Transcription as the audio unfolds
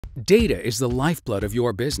Data is the lifeblood of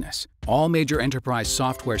your business. All major enterprise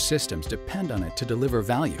software systems depend on it to deliver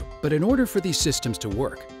value. But in order for these systems to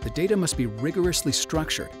work, the data must be rigorously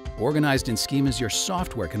structured, organized in schemas your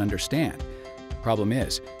software can understand. Problem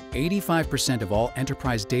is, 85% of all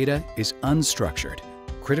enterprise data is unstructured.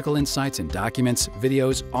 Critical insights in documents,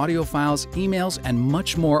 videos, audio files, emails, and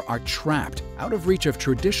much more are trapped out of reach of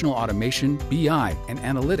traditional automation, BI, and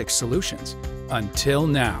analytics solutions. Until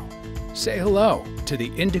now. Say hello to the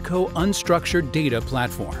Indico Unstructured Data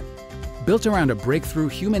Platform. Built around a breakthrough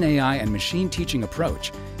human AI and machine teaching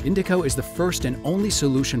approach, Indico is the first and only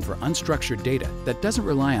solution for unstructured data that doesn't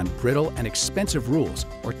rely on brittle and expensive rules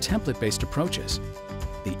or template-based approaches.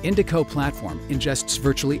 The Indico platform ingests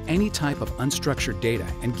virtually any type of unstructured data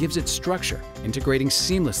and gives it structure, integrating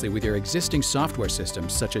seamlessly with your existing software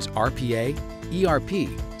systems such as RPA, ERP,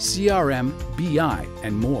 CRM, BI,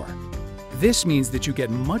 and more. This means that you get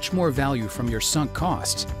much more value from your sunk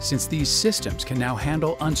costs, since these systems can now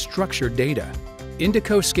handle unstructured data.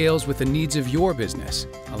 Indico scales with the needs of your business,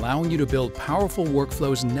 allowing you to build powerful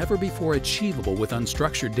workflows never before achievable with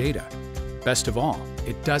unstructured data. Best of all,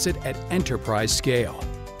 it does it at enterprise scale.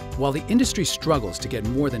 While the industry struggles to get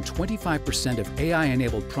more than 25% of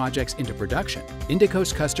AI-enabled projects into production,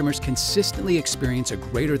 Indico's customers consistently experience a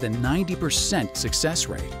greater than 90% success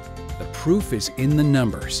rate. The proof is in the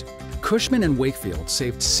numbers. Cushman & Wakefield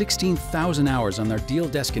saved 16,000 hours on their Deal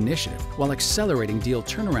Desk initiative while accelerating deal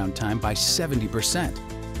turnaround time by 70%.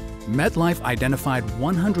 MetLife identified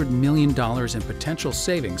 $100 million in potential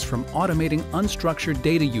savings from automating unstructured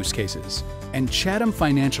data use cases. And Chatham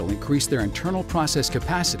Financial increased their internal process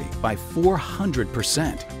capacity by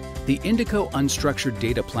 400%. The Indico Unstructured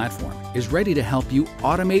Data Platform is ready to help you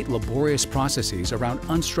automate laborious processes around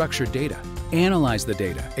unstructured data, analyze the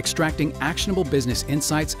data, extracting actionable business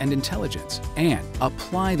insights and intelligence, and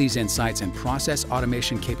apply these insights and process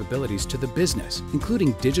automation capabilities to the business,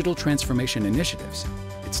 including digital transformation initiatives.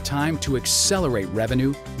 It's time to accelerate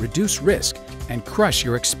revenue, reduce risk, and crush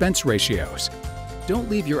your expense ratios.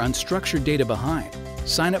 Don't leave your unstructured data behind.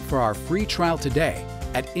 Sign up for our free trial today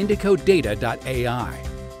at indicodata.ai.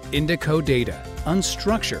 Indico Data.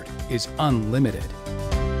 Unstructured is unlimited.